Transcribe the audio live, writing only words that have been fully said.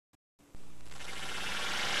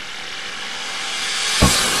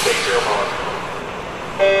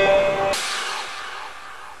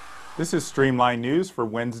This is Streamlined News for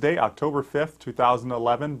Wednesday, October 5th,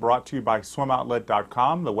 2011, brought to you by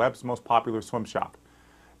SwimOutlet.com, the web's most popular swim shop.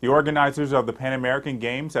 The organizers of the Pan American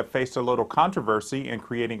Games have faced a little controversy in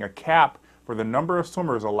creating a cap for the number of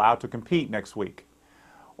swimmers allowed to compete next week.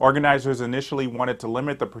 Organizers initially wanted to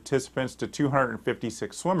limit the participants to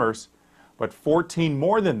 256 swimmers, but 14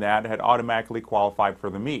 more than that had automatically qualified for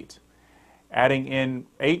the meet. Adding in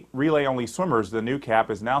 8 relay-only swimmers, the new cap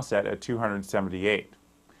is now set at 278.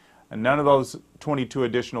 And none of those 22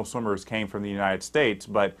 additional swimmers came from the United States,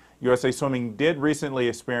 but USA Swimming did recently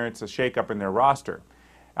experience a shakeup in their roster.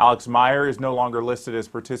 Alex Meyer is no longer listed as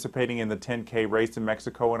participating in the 10K race in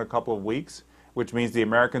Mexico in a couple of weeks, which means the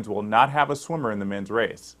Americans will not have a swimmer in the men's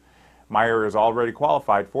race. Meyer is already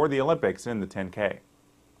qualified for the Olympics in the 10K.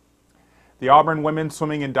 The Auburn women's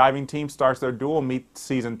swimming and diving team starts their dual meet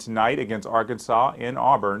season tonight against Arkansas in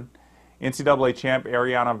Auburn. NCAA champ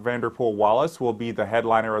Ariana Vanderpool-Wallace will be the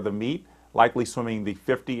headliner of the meet, likely swimming the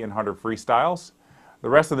 50 and 100 freestyles. The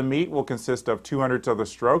rest of the meet will consist of 200 other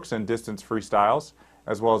strokes and distance freestyles,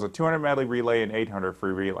 as well as a 200 medley relay and 800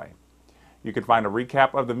 free relay. You can find a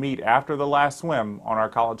recap of the meet after the last swim on our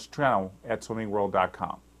college channel at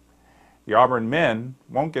swimmingworld.com. The Auburn men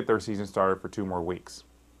won't get their season started for 2 more weeks.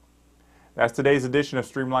 That's today's edition of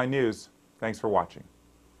Streamlined News. Thanks for watching.